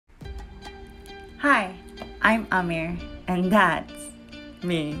Hi, I'm Amir, and that's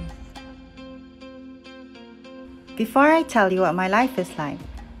me. Before I tell you what my life is like,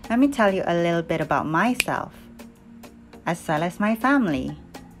 let me tell you a little bit about myself, as well as my family.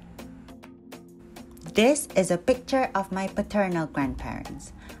 This is a picture of my paternal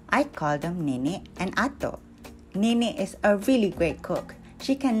grandparents. I call them Nene and Ato. Nene is a really great cook.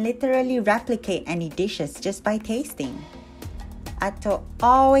 She can literally replicate any dishes just by tasting. Ato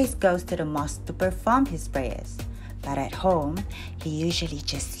always goes to the mosque to perform his prayers, but at home, he usually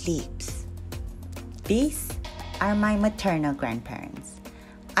just sleeps. These are my maternal grandparents.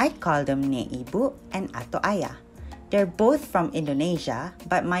 I call them Ne Ibu and Ato Ayah. They're both from Indonesia,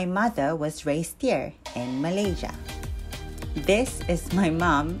 but my mother was raised here in Malaysia. This is my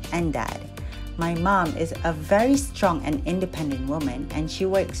mom and dad. My mom is a very strong and independent woman, and she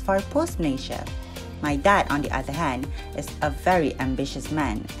works for Postmalaysia. My dad, on the other hand, is a very ambitious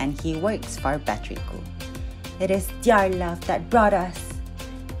man, and he works for Batrico. It is their love that brought us,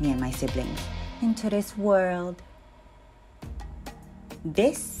 me and my siblings, into this world.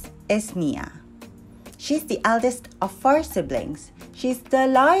 This is Mia. She's the eldest of 4 siblings. She's the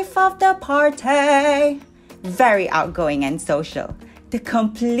life of the party. Very outgoing and social, the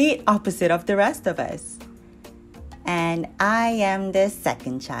complete opposite of the rest of us. And I am the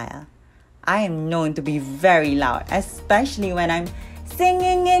second child. I am known to be very loud, especially when I'm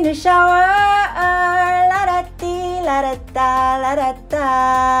singing in the shower. La da dee, la da da, la da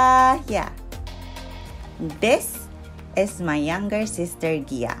da. Yeah. This is my younger sister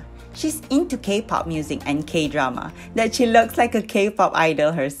Gia. She's into K-pop music and K-drama, that she looks like a K-pop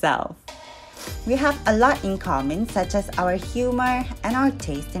idol herself. We have a lot in common, such as our humor and our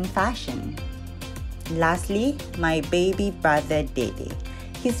taste in fashion. Lastly, my baby brother Dede.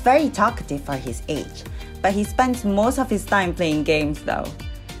 He's very talkative for his age, but he spends most of his time playing games though.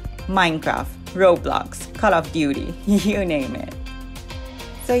 Minecraft, Roblox, Call of Duty, you name it.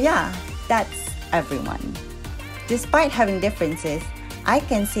 So yeah, that's everyone. Despite having differences, I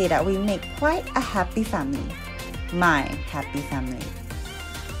can say that we make quite a happy family. My happy family.